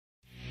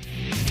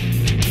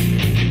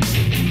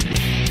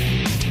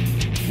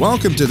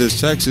Welcome to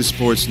this Texas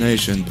Sports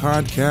Nation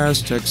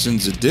podcast,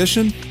 Texans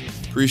edition.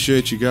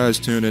 Appreciate you guys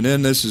tuning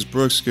in. This is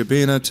Brooks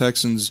Cabina,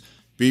 Texans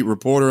beat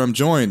reporter. I'm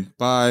joined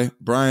by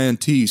Brian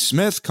T.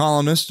 Smith,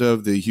 columnist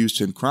of the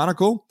Houston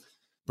Chronicle.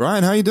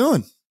 Brian, how you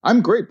doing?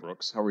 I'm great,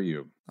 Brooks. How are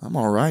you? I'm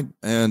all right.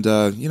 And,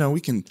 we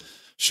can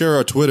share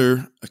our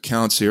Twitter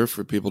accounts here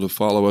for people to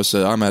follow us.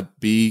 I'm at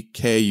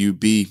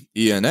BKUBENA,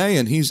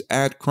 and he's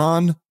at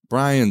Cron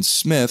Brian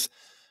Smith.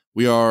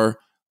 We are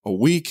a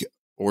week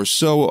or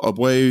so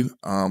away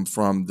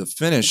from the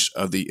finish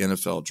of the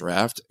NFL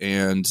draft,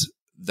 and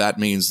that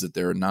means that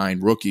there are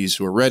 9 rookies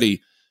who are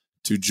ready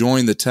to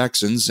join the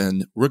Texans,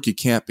 and rookie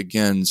camp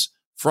begins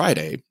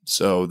Friday.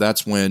 So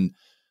that's when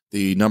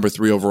the number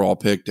 3 overall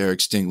pick, Derek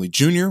Stingley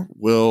Jr.,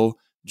 will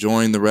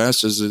join the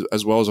rest,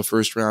 as well as a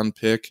first-round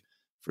pick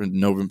for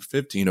November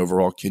 15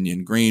 overall,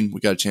 Kenyon Green. We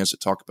got a chance to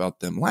talk about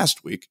them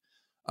last week.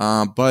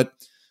 But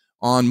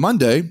on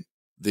Monday,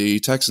 the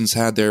Texans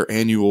had their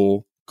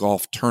annual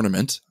golf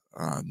tournament,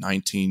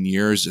 19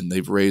 years, and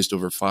they've raised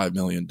over $5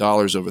 million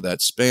over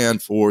that span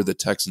for the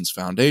Texans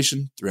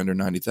Foundation.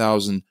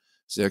 $390,000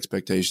 is the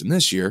expectation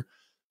this year.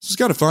 So it's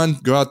kind of fun.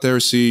 Go out there,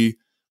 see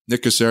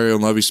Nick Caserio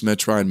and Lovie Smith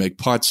try and make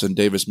putts, and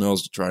Davis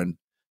Mills to try and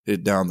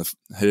hit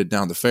it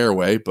down the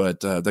fairway. But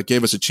that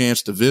gave us a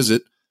chance to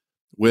visit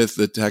with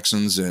the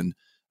Texans and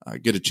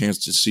get a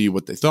chance to see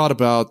what they thought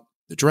about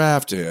the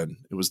draft. And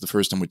it was the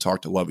first time we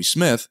talked to Lovie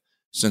Smith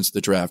since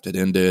the draft had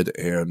ended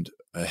and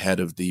ahead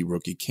of the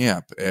rookie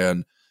camp.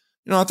 And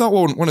I thought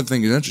one of the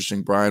things that's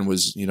interesting, Brian,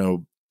 was,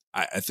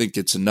 I think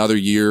it's another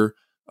year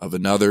of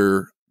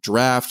another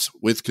draft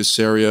with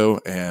Caserio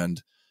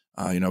and,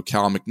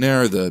 Cal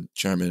McNair, the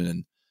chairman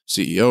and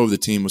CEO of the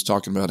team, was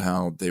talking about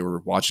how they were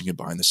watching it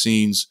behind the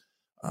scenes.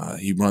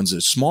 He runs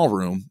a small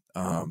room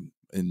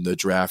in the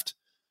draft,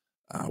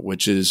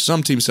 which is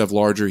some teams have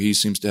larger. He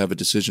seems to have a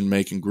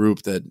decision-making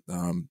group that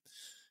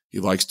he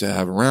likes to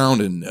have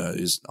around and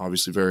is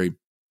obviously very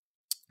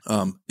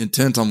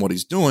intent on what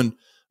he's doing.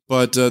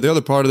 But the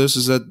other part of this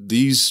is that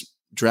these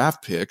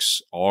draft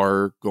picks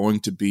are going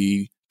to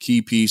be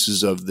key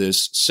pieces of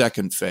this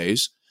second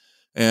phase.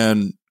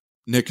 And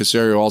Nick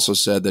Caserio also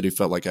said that he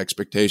felt like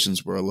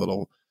expectations were a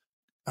little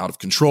out of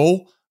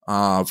control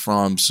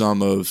from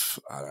some of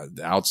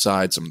the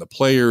outside, some of the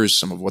players,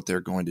 some of what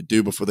they're going to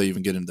do before they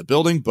even get into the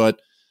building.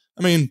 But,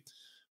 I mean,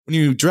 when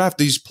you draft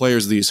these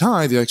players these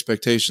high, the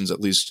expectations,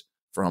 at least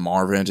from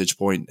our vantage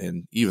point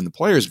and even the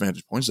players'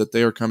 vantage points, that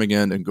they are coming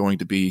in and going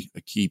to be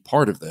a key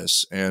part of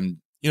this. And,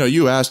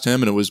 you asked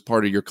him, and it was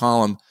part of your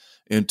column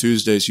in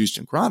Tuesday's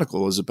Houston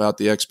Chronicle, is about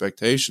the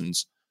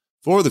expectations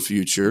for the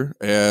future.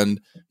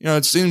 And,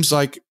 it seems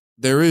like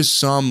there is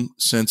some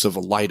sense of a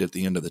light at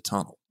the end of the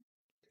tunnel.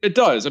 It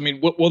does. I mean,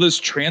 will this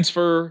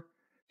transfer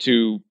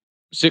to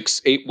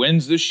 6-8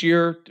 wins this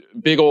year?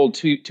 Big old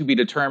to be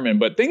determined,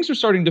 but things are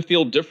starting to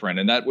feel different.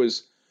 And that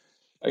was,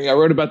 I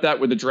wrote about that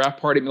with the draft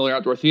party at Miller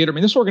Outdoor Theater. I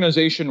mean, this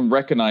organization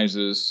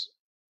recognizes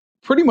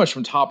pretty much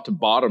from top to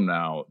bottom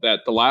now that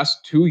the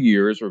last 2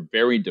 years were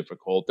very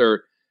difficult.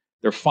 They're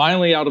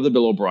finally out of the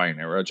Bill O'Brien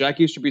era. Jack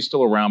Easterby's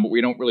still around, but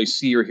we don't really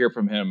see or hear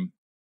from him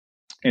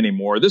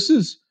anymore. This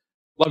is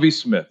Lovie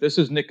Smith. This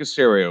is Nick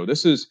Caserio.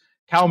 This is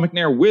Cal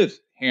McNair with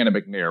Hannah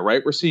McNair,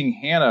 right? We're seeing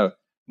Hannah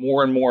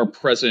more and more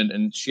present,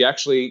 and she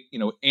actually,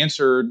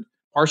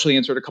 partially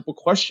answered a couple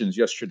questions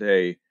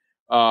yesterday.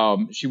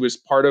 She was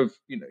part of,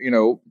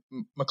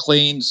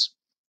 McLean's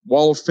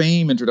Wall of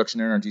Fame introduction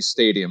to NRG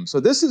Stadium. So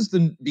this is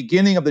the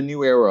beginning of the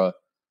new era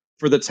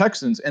for the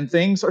Texans, and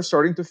things are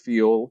starting to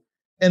feel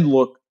and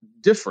look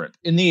different.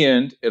 In the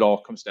end, it all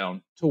comes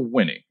down to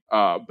winning.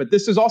 But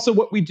this is also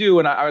what we do.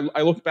 And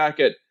I look back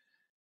at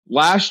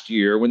last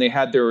year when they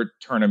had their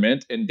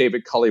tournament and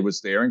David Culley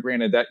was there. And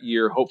granted, that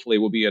year hopefully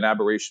will be an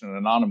aberration and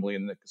anomaly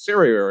in the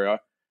Caserio area.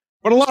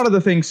 But a lot of the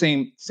things,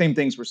 same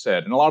things were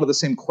said, and a lot of the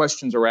same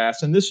questions are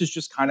asked. And this is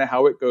just kind of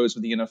how it goes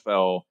with the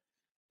NFL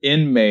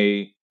in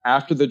May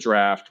after the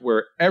draft,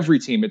 where every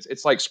team,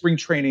 it's like spring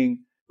training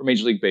for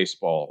Major League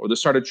Baseball or the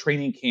start of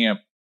training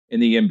camp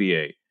in the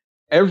NBA.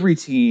 Every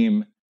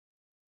team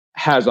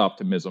has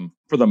optimism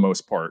for the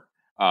most part.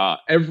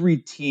 Every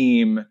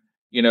team,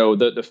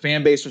 the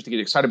fan base starts to get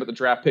excited about the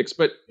draft picks,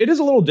 but it is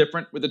a little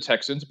different with the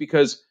Texans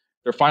because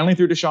they're finally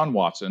through Deshaun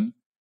Watson.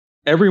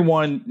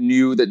 Everyone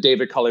knew that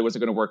David Culley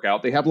wasn't going to work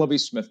out. They have Lovie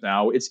Smith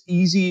now. It's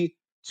easy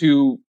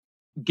to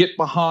get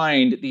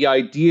behind the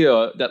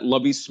idea that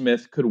Lovie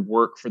Smith could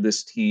work for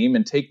this team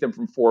and take them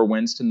from 4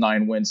 wins to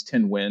 9 wins,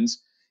 10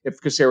 wins if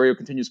Caserio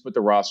continues to put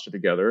the roster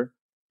together.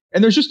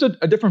 And there's just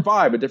a different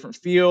vibe, a different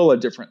feel, a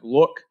different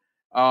look.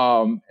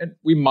 And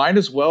we might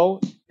as well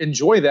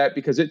enjoy that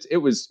because it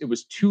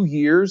was 2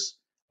 years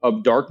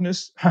of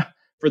darkness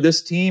for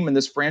this team and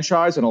this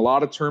franchise and a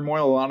lot of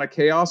turmoil, a lot of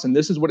chaos. And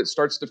this is what it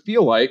starts to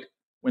feel like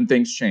when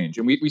things change.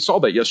 And we saw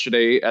that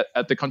yesterday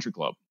at the Country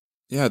Club.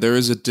 Yeah, there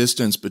is a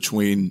distance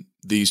between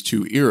these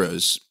two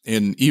eras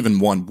in even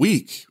 1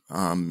 week.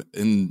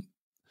 In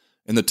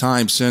the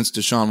time since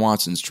Deshaun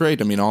Watson's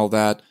trade, I mean, all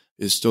that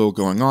is still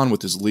going on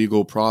with his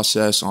legal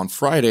process. On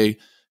Friday,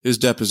 his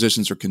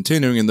depositions are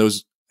continuing, and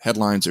those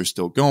headlines are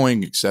still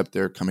going, except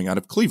they're coming out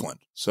of Cleveland.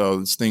 So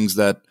it's things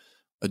that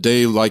a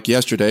day like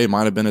yesterday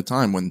might have been a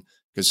time when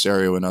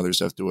Caserio and others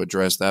have to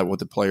address that with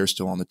the players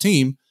still on the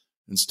team.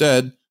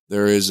 Instead,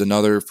 there is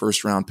another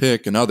first-round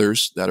pick and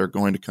others that are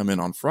going to come in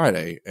on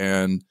Friday.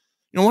 And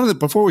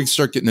before we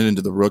start getting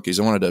into the rookies,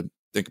 I wanted to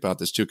think about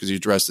this too, because you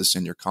addressed this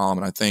in your column,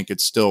 and I think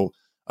it's still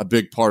a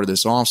big part of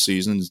this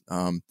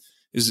offseason.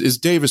 Is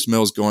Davis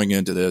Mills going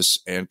into this,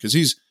 and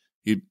because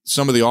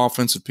some of the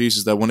offensive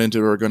pieces that went into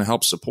it are going to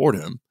help support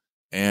him,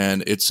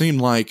 and it seemed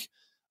like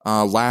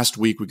last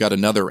week we got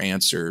another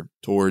answer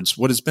towards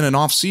what has been an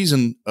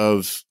offseason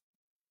of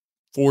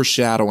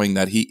foreshadowing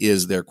that he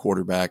is their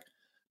quarterback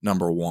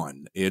number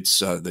one. It's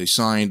they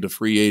signed a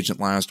free agent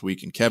last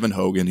week in Kevin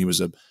Hogan. He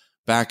was a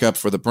backup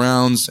for the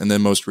Browns, and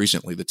then most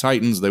recently the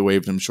Titans. They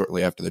waived him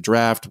shortly after the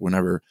draft.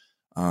 Whenever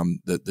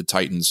the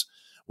Titans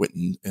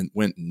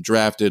went and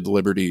drafted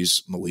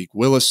Liberty's Malik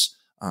Willis.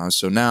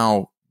 So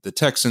now the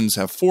Texans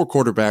have 4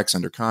 quarterbacks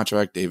under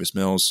contract: Davis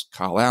Mills,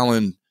 Kyle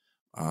Allen,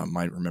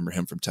 might remember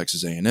him from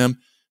Texas A&M,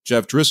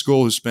 Jeff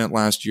Driscoll, who spent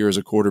last year as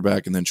a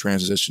quarterback and then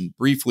transitioned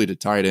briefly to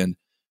tight end,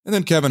 and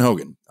then Kevin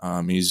Hogan.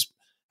 He's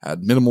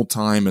had minimal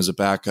time as a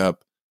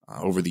backup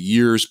over the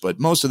years, but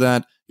most of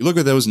that, you look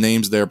at those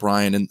names there,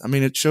 Brian, and I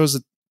mean, it shows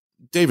that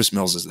Davis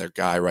Mills is their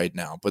guy right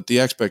now. But the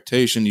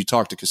expectation, you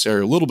talked to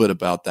Caserio a little bit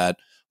about that.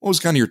 What was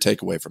kind of your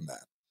takeaway from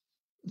that?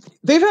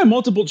 They've had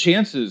multiple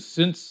chances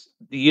since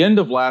the end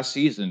of last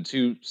season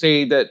to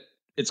say that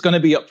it's going to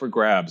be up for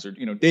grabs, or,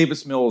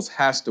 Davis Mills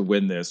has to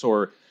win this,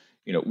 or,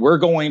 we're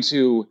going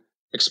to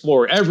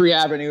explore every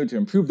avenue to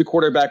improve the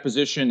quarterback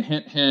position.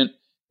 Hint, hint,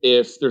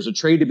 if there's a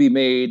trade to be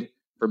made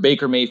for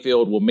Baker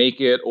Mayfield, we'll make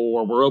it,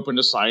 or we're open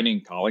to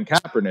signing Colin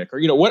Kaepernick,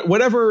 or,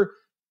 whatever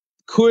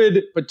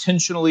could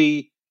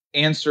potentially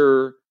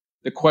answer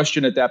the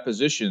question at that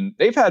position.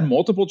 They've had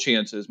multiple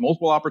chances,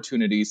 multiple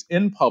opportunities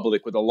in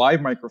public with a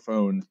live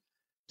microphone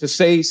to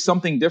say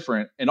something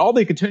different. And all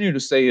they continue to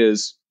say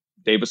is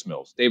Davis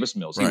Mills, Davis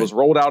Mills. Right. He was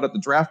rolled out at the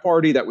draft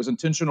party. That was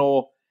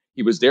intentional.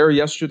 He was there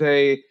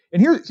yesterday.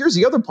 And here's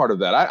the other part of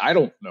that. I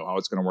don't know how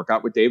it's going to work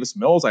out with Davis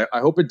Mills. I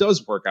hope it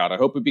does work out. I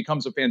hope it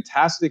becomes a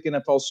fantastic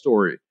NFL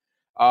story.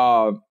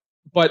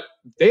 But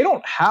they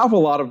don't have a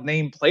lot of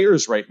named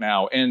players right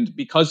now. And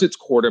because it's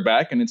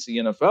quarterback and it's the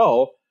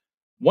NFL,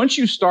 once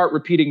you start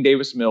repeating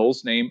Davis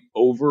Mills' name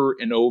over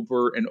and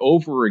over and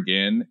over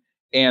again,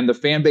 and the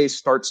fan base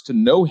starts to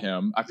know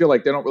him, I feel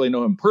like they don't really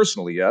know him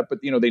personally yet, but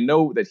they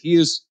know that he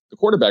is the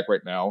quarterback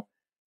right now.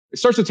 It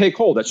starts to take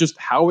hold. That's just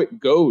how it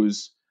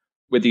goes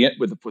with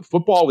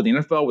football, with the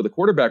NFL, with the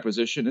quarterback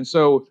position. And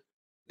so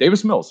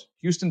Davis Mills,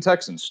 Houston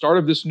Texans, start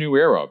of this new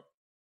era.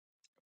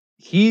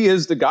 He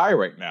is the guy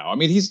right now. I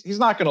mean, he's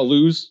not going to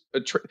lose.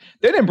 They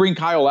didn't bring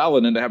Kyle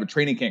Allen in to have a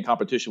training camp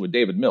competition with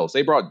David Mills.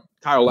 They brought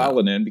Kyle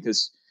Allen in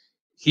because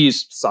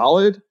he's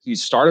solid.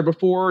 He's started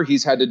before.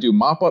 He's had to do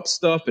mop-up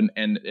stuff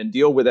and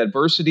deal with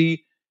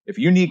adversity. If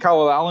you need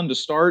Kyle Allen to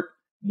start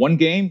one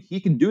game, he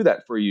can do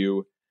that for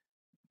you.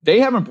 They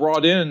haven't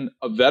brought in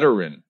a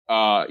veteran,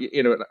 a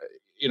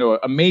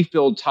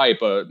Mayfield type,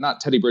 not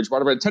Teddy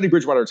Bridgewater, but a Teddy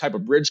Bridgewater type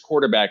of bridge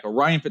quarterback, a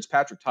Ryan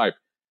Fitzpatrick type.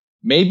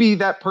 Maybe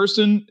that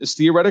person is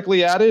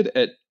theoretically added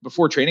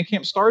before training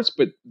camp starts,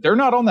 but they're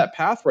not on that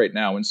path right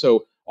now. And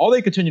so all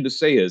they continue to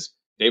say is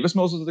Davis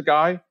Mills is the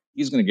guy.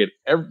 He's going to get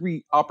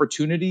every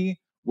opportunity.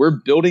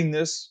 We're building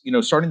this,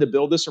 starting to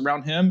build this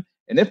around him.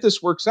 And if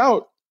this works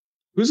out,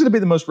 who's going to be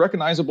the most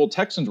recognizable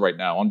Texans right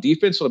now? On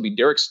defense, it'll be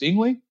Derek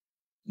Stingley,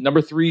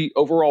 number 3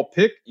 overall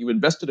pick. You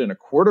invested in a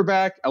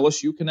quarterback,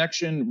 LSU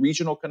connection,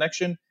 regional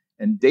connection,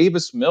 and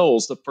Davis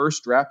Mills, the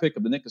first draft pick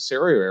of the Nick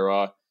Caserio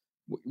era.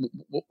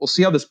 We'll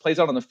see how this plays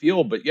out on the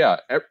field. But yeah,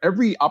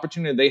 every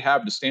opportunity they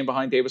have to stand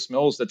behind Davis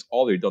Mills, that's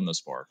all they've done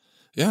thus far.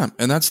 Yeah,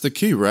 and that's the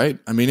key, right?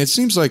 I mean, it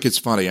seems like it's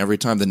funny every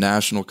time the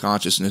national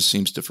consciousness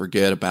seems to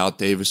forget about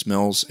Davis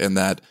Mills, and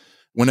that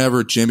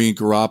whenever Jimmy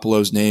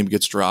Garoppolo's name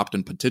gets dropped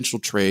in potential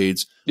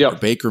trades, or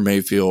Baker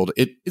Mayfield,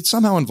 it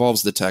somehow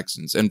involves the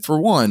Texans. And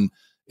for one,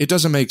 it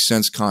doesn't make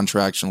sense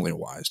contractually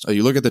wise.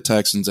 You look at the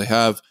Texans, they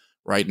have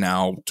right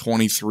now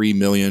 $23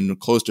 million,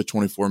 close to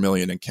 $24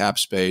 million in cap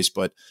space,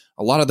 but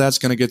a lot of that's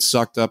going to get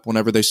sucked up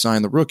whenever they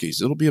sign the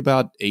rookies. It'll be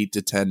about $8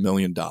 to $10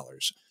 million.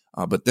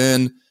 But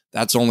then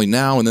that's only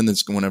now, and then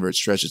whenever it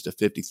stretches to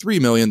 $53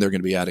 million, they're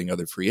going to be adding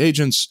other free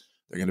agents.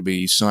 They're going to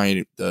be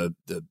signing the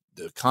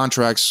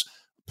contracts.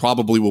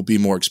 Probably will be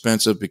more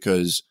expensive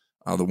because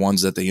the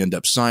ones that they end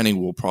up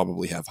signing will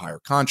probably have higher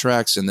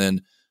contracts. And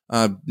then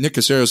Nick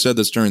Caserio said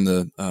this during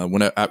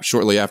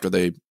shortly after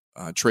they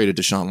traded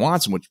Deshaun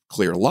Watson, which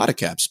cleared a lot of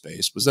cap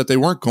space, was that they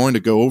weren't going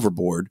to go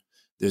overboard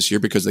this year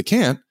because they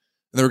can't.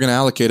 And they were going to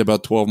allocate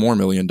about $12 more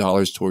million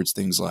towards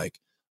things like,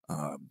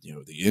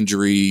 the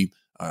injury,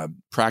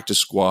 practice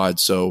squad.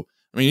 So,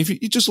 I mean, if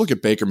you just look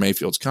at Baker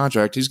Mayfield's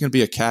contract, he's going to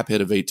be a cap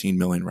hit of $18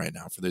 million right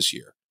now for this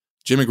year.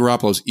 Jimmy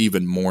Garoppolo's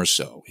even more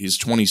so. He's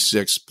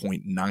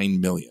 $26.9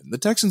 million. The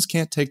Texans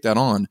can't take that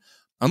on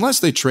unless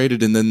they trade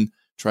it and then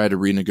try to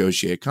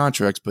renegotiate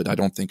contracts, but I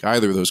don't think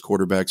either of those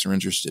quarterbacks are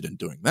interested in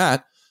doing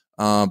that.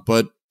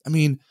 But, I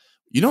mean,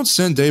 you don't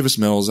send Davis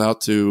Mills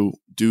out to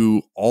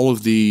do all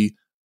of the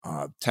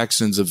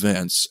Texans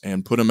events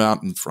and put him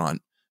out in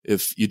front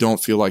if you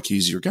don't feel like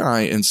he's your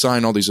guy, and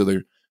sign all these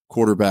other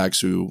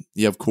quarterbacks who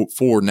you have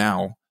 4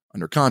 now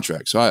under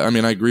contract. So, I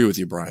mean, I agree with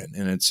you, Brian.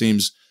 And it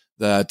seems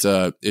that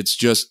it's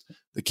just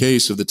the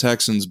case of the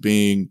Texans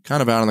being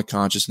kind of out of the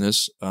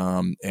consciousness,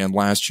 and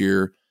last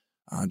year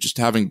just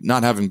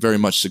not having very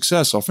much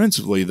success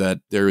offensively, that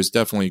there is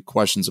definitely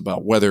questions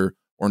about whether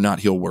or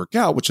not he'll work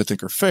out, which I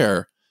think are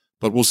fair,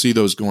 but we'll see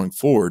those going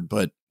forward.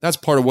 But that's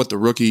part of what the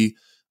rookie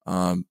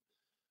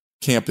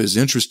camp is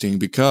interesting,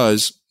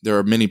 because there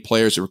are many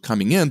players that are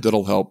coming in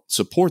that'll help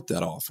support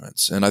that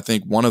offense. And I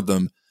think one of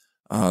them,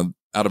 out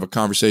of a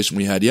conversation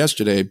we had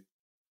yesterday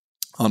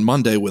on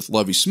Monday with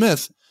Lovie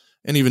Smith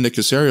and even Nick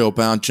Caserio,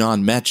 about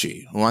John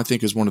Mechie, who I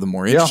think is one of the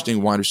more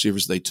interesting wide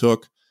receivers they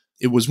took.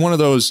 It was one of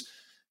those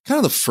kind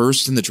of the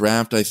first in the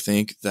draft, I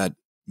think, that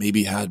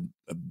maybe had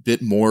a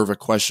bit more of a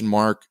question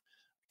mark.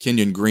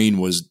 Kenyon Green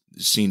was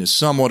seen as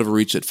somewhat of a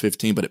reach at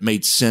 15, but it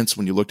made sense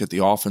when you looked at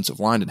the offensive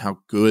line and how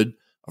good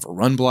of a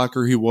run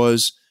blocker he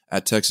was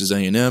at Texas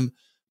A&M.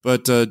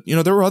 But, there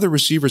were other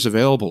receivers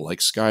available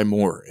like Sky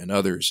Moore and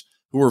others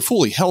who were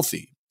fully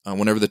healthy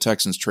whenever the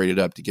Texans traded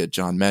up to get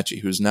John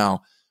Mechie, who's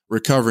now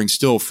recovering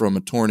still from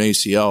a torn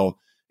ACL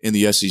in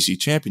the SEC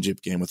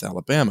championship game with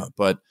Alabama.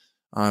 But,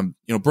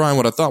 Brian,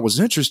 what I thought was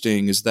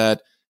interesting is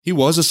that he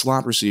was a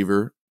slot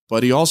receiver,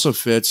 but he also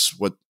fits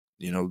what,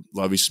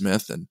 Lovie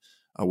Smith and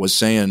was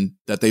saying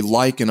that they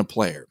like in a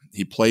player.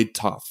 He played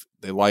tough.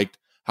 They liked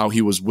how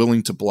he was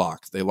willing to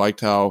block. They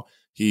liked how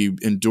he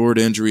endured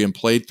injury and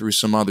played through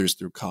some others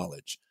through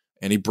college.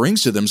 And he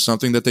brings to them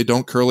something that they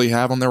don't currently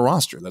have on their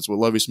roster. That's what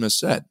Lovie Smith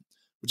said,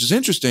 which is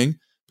interesting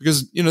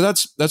because,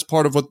 that's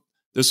part of what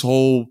this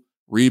whole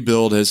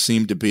rebuild has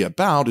seemed to be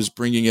about, is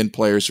bringing in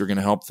players who are going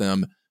to help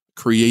them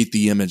create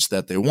the image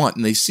that they want.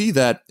 And they see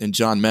that in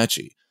John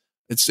Mechie.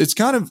 It's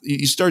kind of,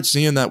 you start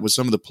seeing that with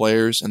some of the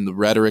players and the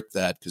rhetoric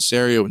that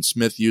Caserio and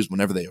Smith use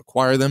whenever they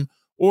acquire them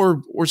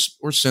or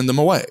send them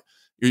away.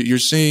 You're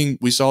seeing,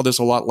 we saw this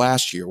a lot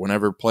last year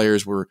whenever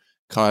players were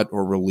cut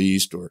or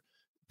released or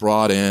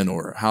brought in,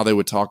 or how they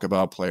would talk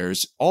about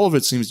players. All of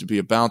it seems to be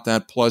about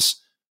that, plus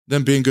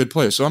them being good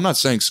players. So I'm not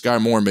saying Sky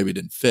Moore maybe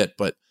didn't fit,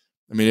 but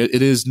I mean,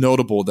 it is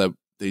notable that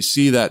they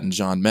see that in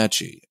John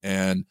Mechie.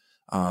 And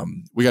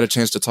we got a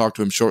chance to talk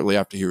to him shortly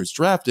after he was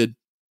drafted.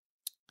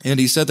 And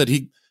he said that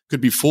he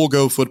could be full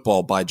go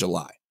football by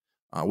July,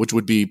 which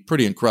would be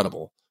pretty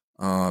incredible.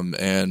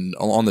 And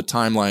on the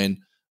timeline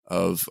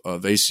of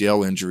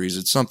ACL injuries,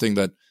 it's something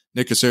that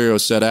Nick Caserio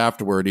said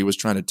afterward. He was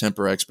trying to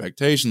temper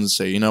expectations and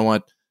say, you know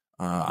what,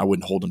 I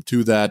wouldn't hold him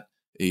to that.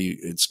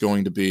 It's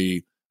going to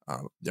be,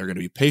 they're going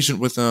to be patient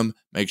with him,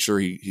 make sure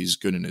he's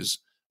good in his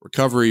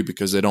recovery,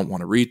 because they don't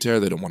want to re-tear,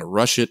 they don't want to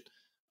rush it.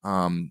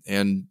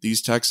 And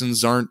these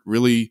Texans aren't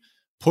really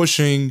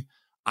pushing,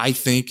 I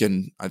think,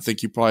 and I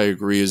think you probably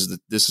agree, is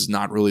that this is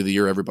not really the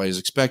year everybody's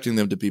expecting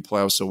them to be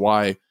playoffs. So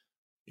why,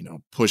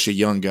 push a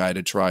young guy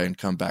to try and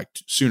come back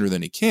sooner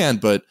than he can?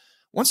 But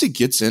once he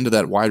gets into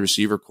that wide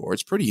receiver core,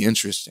 it's pretty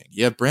interesting.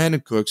 You have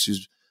Brandon Cooks,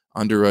 who's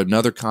under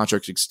another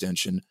contract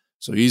extension.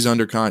 So he's he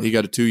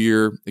got a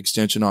 2-year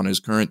extension on his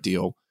current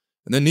deal.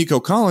 And then Nico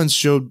Collins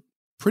showed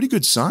pretty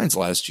good signs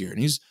last year. And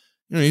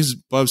he's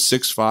above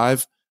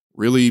 6'5",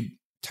 really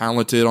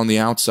talented on the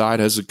outside,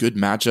 has a good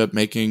matchup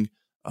making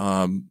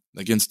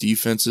against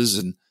defenses.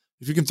 And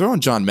if you can throw in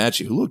John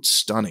Mechie, who looked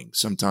stunning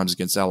sometimes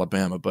against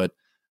Alabama. But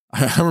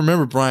I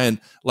remember,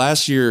 Brian,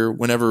 last year,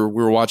 whenever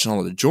we were watching all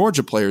of the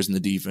Georgia players in the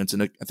defense,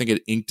 and I think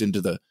it leaked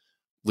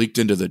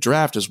into the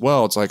draft as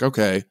well. It's like,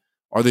 okay,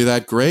 are they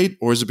that great?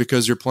 Or is it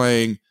because you're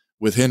playing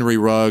with Henry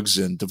Ruggs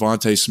and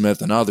Devontae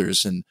Smith and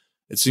others? And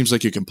it seems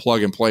like you can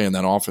plug and play in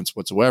that offense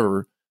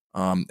whatsoever.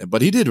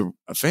 But he did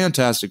a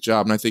fantastic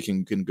job, and I think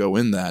he can go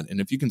in that. And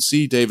if you can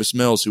see Davis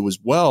Mills, who was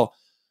well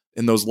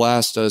in those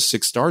last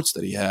 6 starts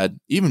that he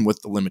had, even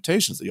with the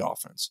limitations of the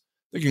offense,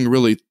 they can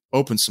really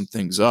open some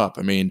things up.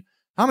 I mean,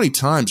 how many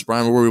times,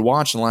 Brian, were we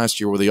watching last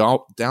year where the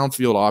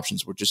downfield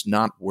options were just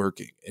not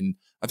working? And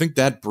I think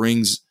that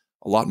brings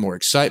a lot more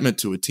excitement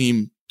to a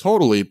team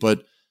totally,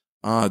 but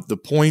the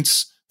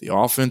points, the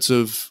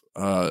offensive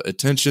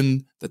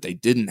attention that they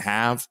didn't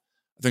have,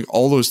 I think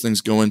all those things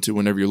go into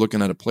whenever you're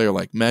looking at a player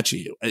like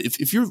Mechie.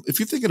 If you're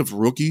thinking of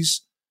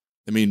rookies,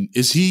 I mean,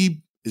 is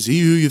he who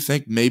you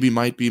think maybe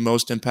might be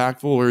most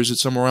impactful, or is it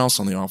somewhere else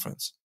on the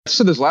offense? I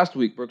said this last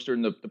week, Brooks,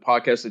 during the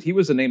podcast, that he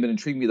was the name that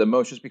intrigued me the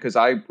most, just because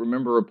I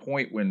remember a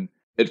point when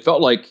it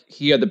felt like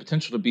he had the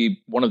potential to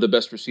be one of the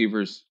best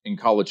receivers in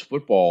college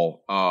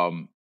football.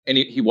 And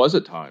he was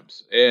at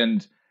times.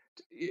 And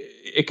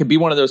it could be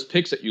one of those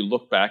picks that you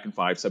look back in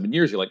 5-7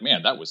 years, you're like,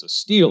 man, that was a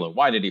steal. And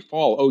why did he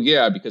fall? Oh,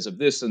 yeah, because of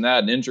this and that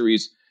and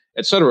injuries,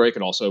 et cetera. It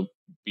can also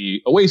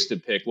be a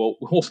wasted pick. Well,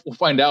 we'll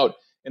find out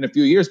in a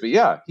few years. But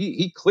yeah,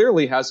 he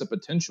clearly has the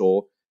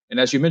potential. And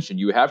as you mentioned,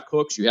 you have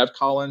Cooks, you have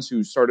Collins,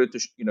 who started to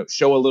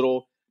show a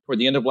little toward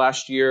the end of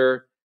last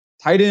year.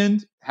 tight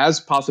end has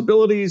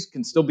possibilities,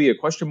 can still be a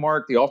question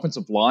mark. The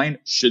offensive line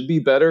should be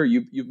better.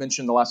 You've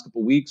mentioned the last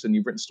couple of weeks, and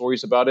you've written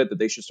stories about it, that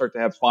they should start to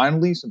have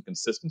finally some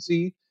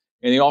consistency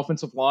in the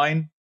offensive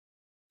line.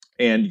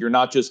 And you're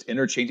not just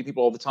interchanging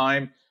people all the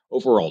time.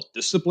 Overall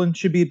discipline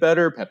should be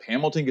better. Pep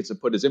Hamilton gets to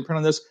put his imprint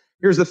on this.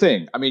 Here's the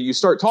thing. I mean, you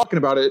start talking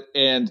about it,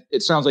 and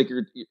it sounds like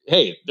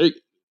hey,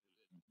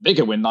 they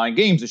could win 9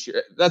 games this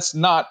year. That's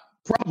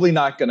probably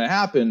not going to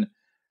happen.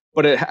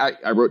 But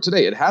I wrote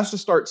today, it has to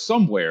start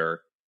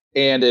somewhere.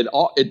 And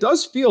it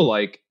does feel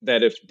like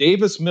that if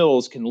Davis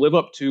Mills can live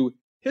up to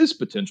his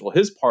potential,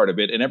 his part of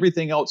it, and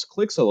everything else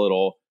clicks a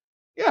little,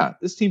 yeah,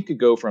 this team could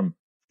go from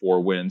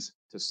 4 wins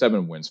to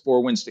 7 wins,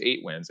 4 wins to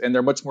 8 wins, and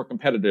they're much more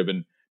competitive.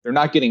 And they're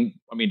not getting,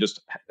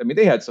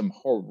 they had some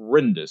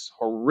horrendous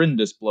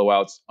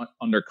blowouts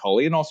under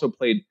Culley, and also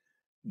played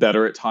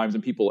better at times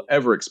than people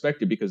ever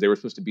expected, because they were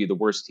supposed to be the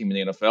worst team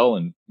in the NFL,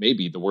 and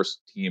maybe the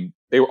worst team.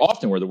 They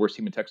often were the worst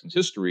team in Texans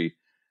history.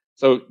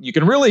 So you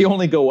can really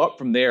only go up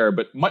from there.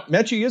 But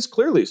Mechie is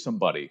clearly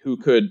somebody who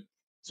could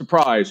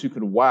surprise, who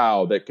could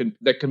wow, that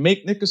can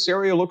make Nick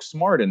Caserio look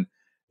smart. And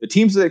the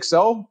teams that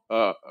excel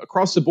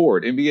across the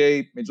board,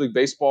 NBA, Major League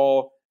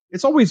Baseball,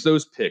 it's always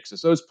those picks.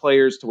 It's those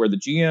players to where the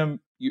GM,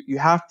 you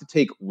have to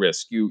take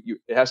risk. It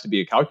has to be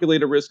a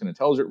calculated risk, an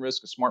intelligent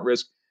risk, a smart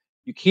risk.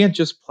 You can't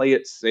just play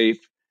it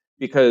safe,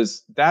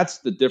 because that's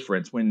the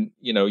difference when,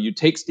 you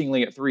take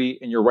Stingley at 3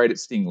 and you're right at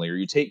Stingley, or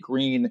you take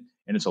Green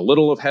and it's a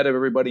little ahead of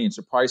everybody and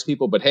surprise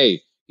people. But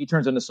hey, he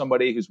turns into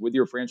somebody who's with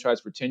your franchise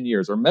for 10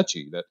 years, or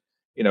Mechie that,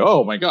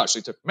 oh my gosh,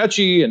 they took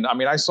Mechie. And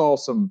I saw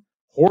some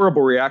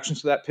horrible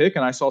reactions to that pick.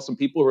 And I saw some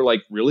people who were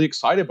like really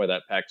excited by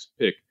that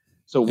pick.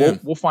 So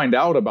we'll find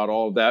out about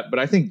all of that. But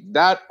I think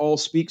that all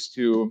speaks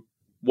to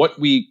what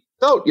we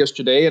felt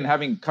yesterday, and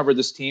having covered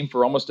this team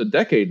for almost a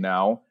decade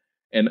now,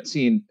 and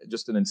seeing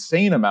just an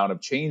insane amount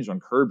of change on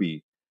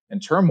Kirby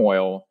and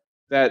turmoil,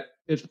 that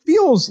it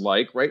feels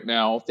like right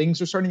now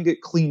things are starting to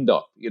get cleaned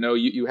up.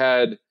 You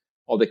had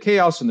all the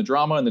chaos and the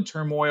drama and the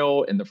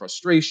turmoil and the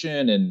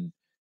frustration, and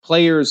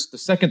players, the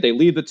second they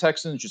leave the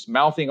Texans, just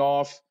mouthing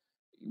off,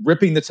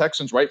 ripping the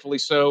Texans, rightfully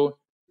so.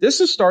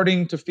 This is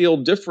starting to feel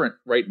different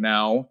right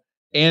now.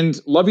 And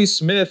Lovie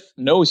Smith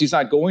knows he's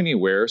not going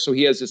anywhere. So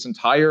he has this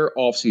entire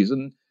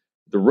offseason,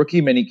 the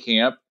rookie mini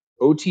camp,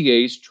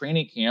 OTAs,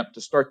 training camp,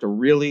 to start to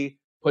really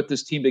put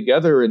this team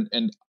together.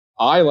 And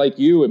I, like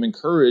you, am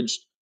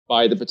encouraged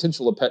by the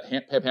potential of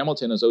Pep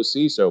Hamilton as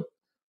OC. So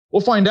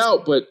we'll find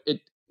out. But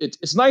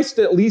it's nice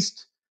to at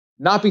least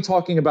not be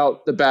talking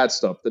about the bad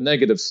stuff, the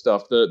negative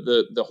stuff,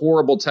 the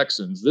horrible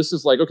Texans. This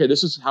is like, okay,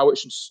 this is how it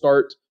should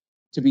start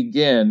to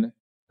begin.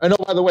 And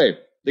oh, by the way,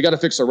 they got to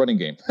fix their running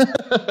game.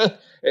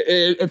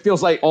 It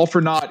feels like all for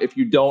naught if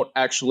you don't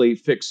actually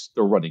fix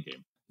the running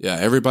game. Yeah,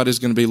 everybody's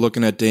going to be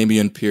looking at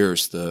Dameon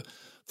Pierce, the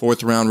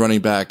 4th-round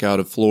running back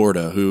out of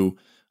Florida, who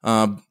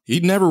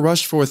he'd never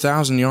rushed for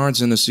 1,000 yards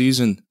in a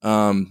season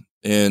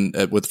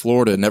with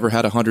Florida, never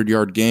had a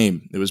 100-yard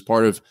game. It was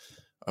part of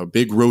a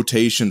big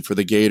rotation for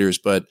the Gators,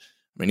 but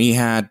he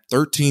had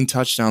 13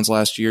 touchdowns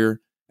last year,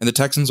 and the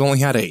Texans only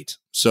had 8.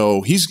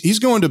 So he's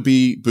going to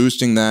be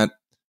boosting that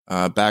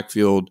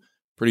backfield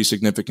pretty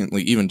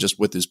significantly, even just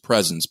with his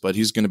presence, but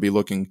he's going to be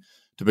looking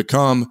to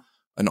become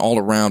an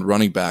all-around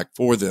running back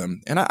for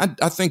them. And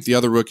I think the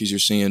other rookies you're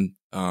seeing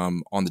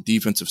on the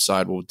defensive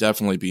side will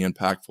definitely be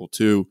impactful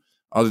too,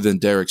 other than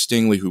Derek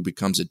Stingley, who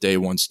becomes a day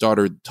one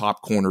starter,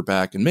 top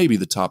cornerback, and maybe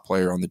the top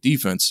player on the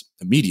defense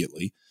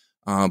immediately.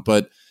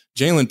 But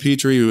Jalen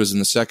Petrie, who was in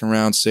the 2nd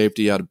round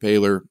safety out of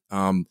Baylor,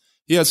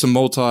 he had some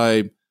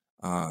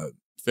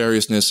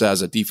multi-variousness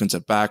as a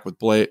defensive back with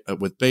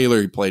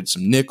Baylor. He played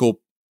some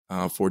nickel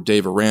for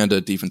Dave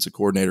Aranda, defensive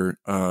coordinator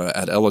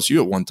at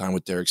LSU at one time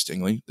with Derek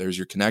Stingley. There's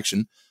your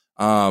connection.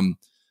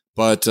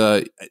 But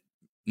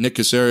Nick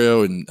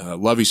Caserio and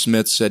Lovie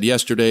Smith said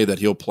yesterday that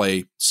he'll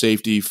play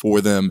safety for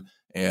them,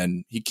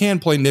 and he can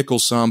play nickel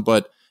some,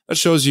 but that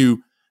shows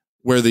you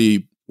where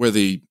the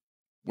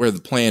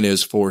plan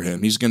is for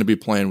him. He's going to be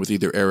playing with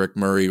either Eric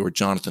Murray or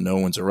Jonathan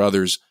Owens or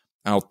others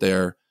out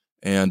there.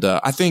 And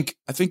I think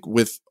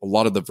with a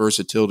lot of the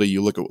versatility,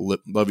 you look at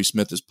what Lovie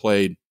Smith has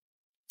played,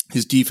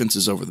 his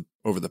defenses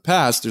over the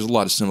past, there's a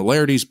lot of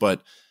similarities,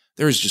 but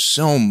there is just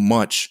so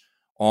much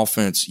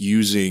offense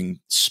using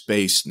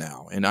space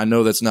now. And I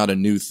know that's not a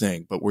new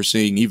thing, but we're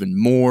seeing even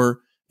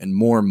more and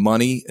more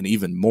money and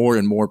even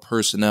more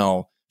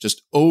personnel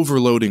just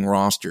overloading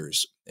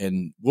rosters.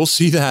 And we'll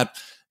see that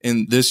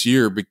in this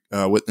year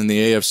within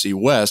the AFC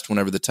West,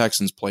 whenever the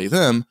Texans play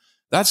them.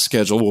 That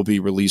schedule will be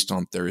released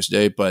on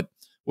Thursday, but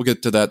we'll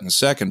get to that in a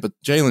second. But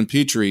Jalen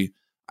Petrie,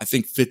 I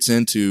think, fits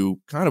into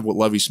kind of what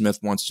Lovie Smith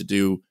wants to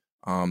do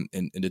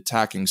in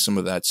attacking some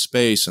of that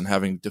space and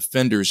having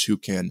defenders who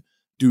can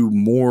do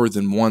more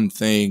than one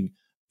thing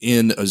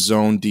in a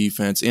zone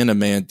defense, in a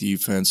man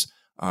defense.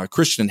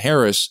 Christian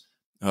Harris,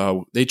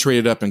 they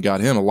traded up and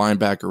got him, a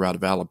linebacker out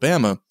of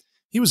Alabama.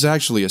 He was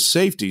actually a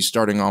safety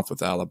starting off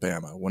with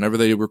Alabama. Whenever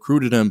they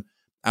recruited him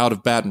out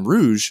of Baton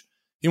Rouge,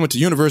 he went to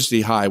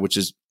University High, which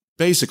is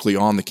basically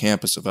on the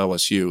campus of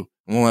LSU.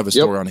 And we'll have a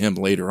story on him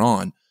later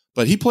on.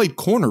 but he played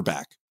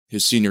cornerback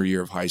his senior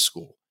year of high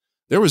school.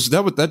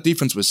 That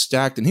defense was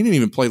stacked, and he didn't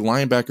even play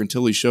linebacker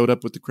until he showed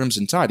up with the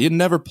Crimson Tide. He had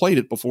never played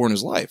it before in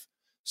his life.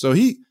 So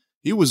he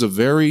was a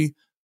very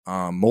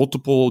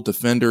multiple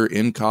defender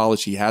in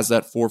college. He has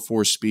that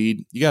 4.4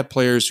 speed. You got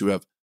players who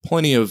have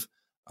plenty of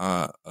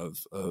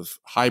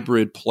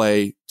hybrid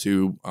play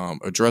to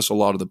address a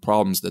lot of the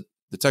problems that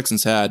the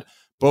Texans had,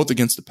 both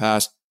against the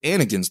pass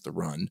and against the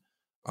run.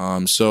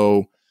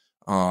 So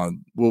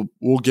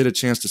we'll get a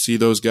chance to see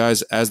those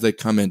guys as they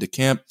come into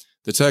camp.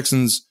 The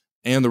Texans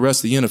and the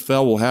rest of the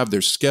NFL will have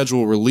their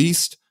schedule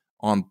released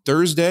on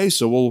Thursday,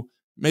 so we'll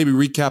maybe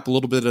recap a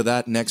little bit of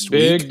that next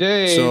week. Big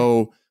day.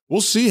 So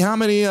we'll see how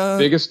many.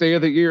 Biggest day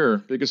of the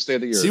year.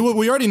 See,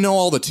 we already know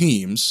all the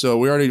teams, so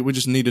we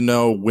just need to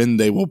know when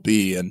they will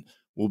be, and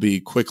we'll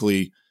be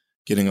quickly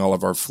getting all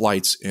of our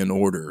flights in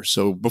order.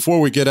 So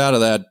before we get out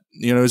of that,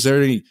 is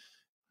there any?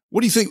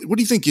 What do you think? What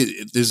do you think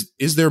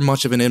is there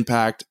much of an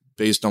impact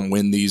based on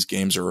when these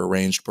games are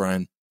arranged,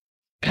 Brian?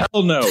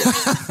 Hell no.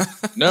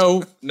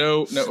 No.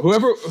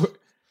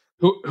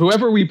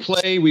 Whoever we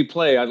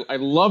play. I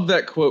love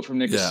that quote from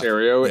Nick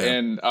Caserio,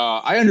 and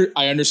I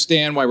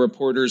understand why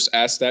reporters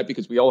ask that,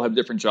 because we all have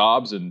different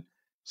jobs, and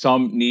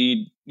some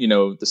need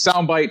the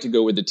soundbite to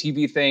go with the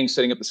TV thing,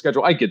 setting up the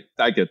schedule. I get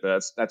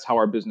that. That's how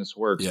our business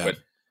works. Yeah. But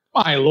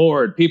my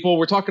Lord, people,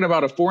 we're talking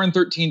about a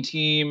 4-13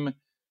 team.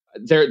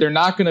 They're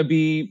not going to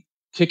be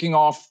kicking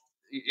off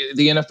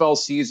the NFL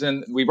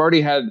season. We've already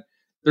had.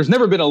 There's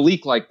never been a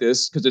leak like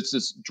this, because it's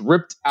this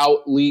dripped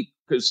out leak,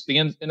 because the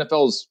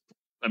NFL's,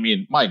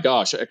 my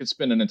gosh, I could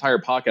spend an entire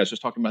podcast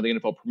just talking about the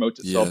NFL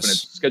promotes itself and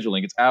its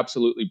scheduling. It's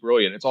absolutely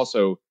brilliant. It's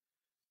also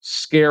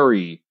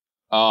scary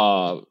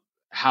how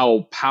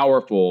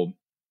powerful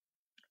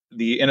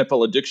the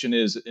NFL addiction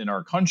is in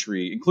our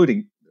country,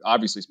 including,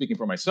 obviously, speaking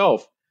for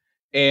myself.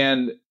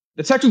 And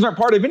the Texans aren't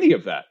part of any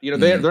of that.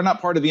 They're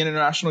not part of the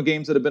international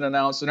games that have been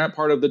announced. They're not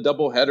part of the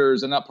double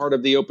headers. They're not part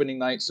of the opening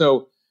night.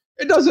 So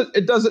it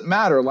doesn't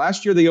matter.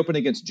 Last year they opened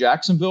against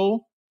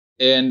Jacksonville,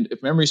 and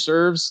if memory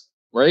serves,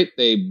 right,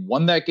 they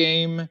won that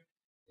game,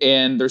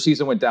 and their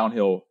season went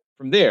downhill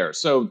from there.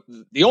 So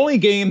the only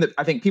game that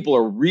I think people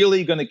are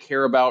really going to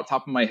care about,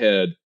 top of my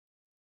head,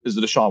 is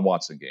the Deshaun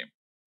Watson game,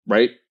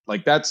 right?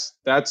 Like that's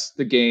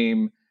the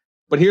game.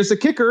 But here's the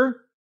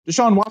kicker: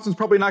 Deshaun Watson's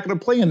probably not going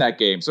to play in that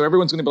game. So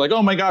everyone's going to be like,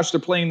 "Oh my gosh, they're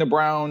playing the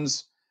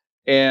Browns,"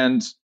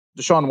 and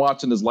Deshaun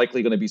Watson is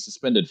likely going to be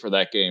suspended for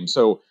that game.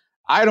 So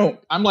I'm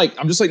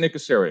just like Nick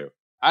Caserio.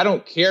 I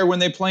don't care when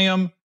they play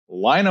them.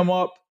 Line them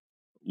up.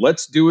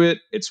 Let's do it.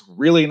 It's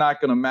really not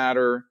going to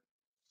matter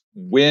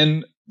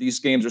when these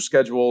games are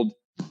scheduled,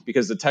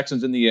 because the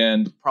Texans in the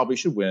end probably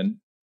should win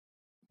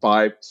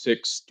 5,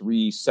 6,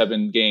 3,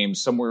 7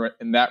 games, somewhere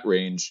in that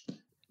range.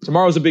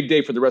 Tomorrow's a big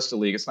day for the rest of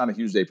the league. It's not a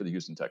huge day for the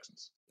Houston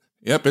Texans.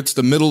 Yep, it's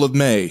the middle of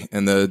May,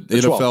 and the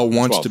NFL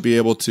wants to be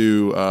able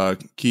to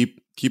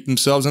keep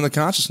themselves in the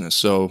consciousness.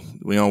 So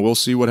we'll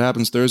see what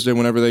happens Thursday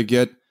whenever they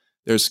get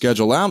their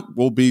schedule out.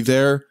 We'll be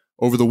there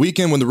over the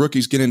weekend when the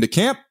rookies get into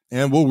camp,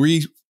 and we'll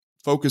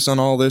refocus on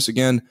all this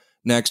again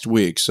next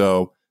week.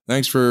 So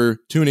thanks for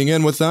tuning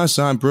in with us.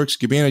 I'm Brooks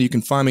Gabina. You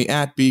can find me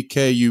at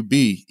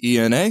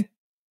BKUBENA.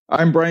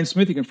 I'm Brian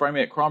Smith. You can find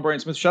me at Cron Brian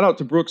Smith. Shout out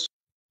to Brooks.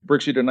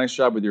 Brooks, you did a nice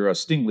job with your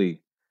Stingley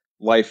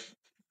Life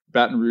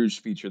Baton Rouge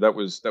feature. That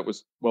was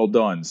well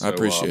done. So, I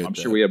appreciate I'm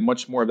sure we have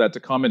much more of that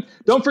to come. And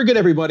don't forget,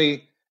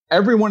 everybody,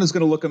 everyone is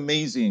going to look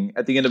amazing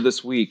at the end of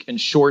this week in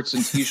shorts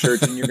and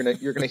T-shirts, and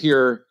you're gonna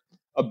hear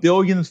a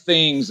billion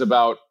things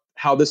about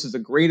how this is the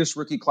greatest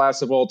rookie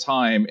class of all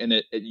time, and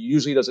it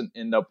usually doesn't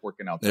end up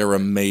working out. They're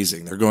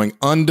amazing. They're going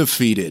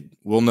undefeated.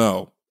 We'll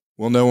know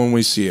when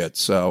we see it.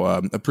 So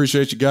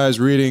appreciate you guys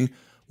reading,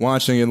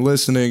 watching, and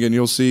listening, and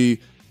you'll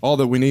see all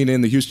that we need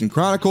in the Houston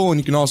Chronicle, and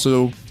you can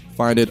also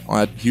find it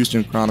at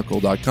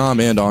HoustonChronicle.com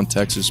and on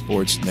Texas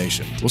Sports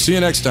Nation. We'll see you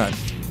next time.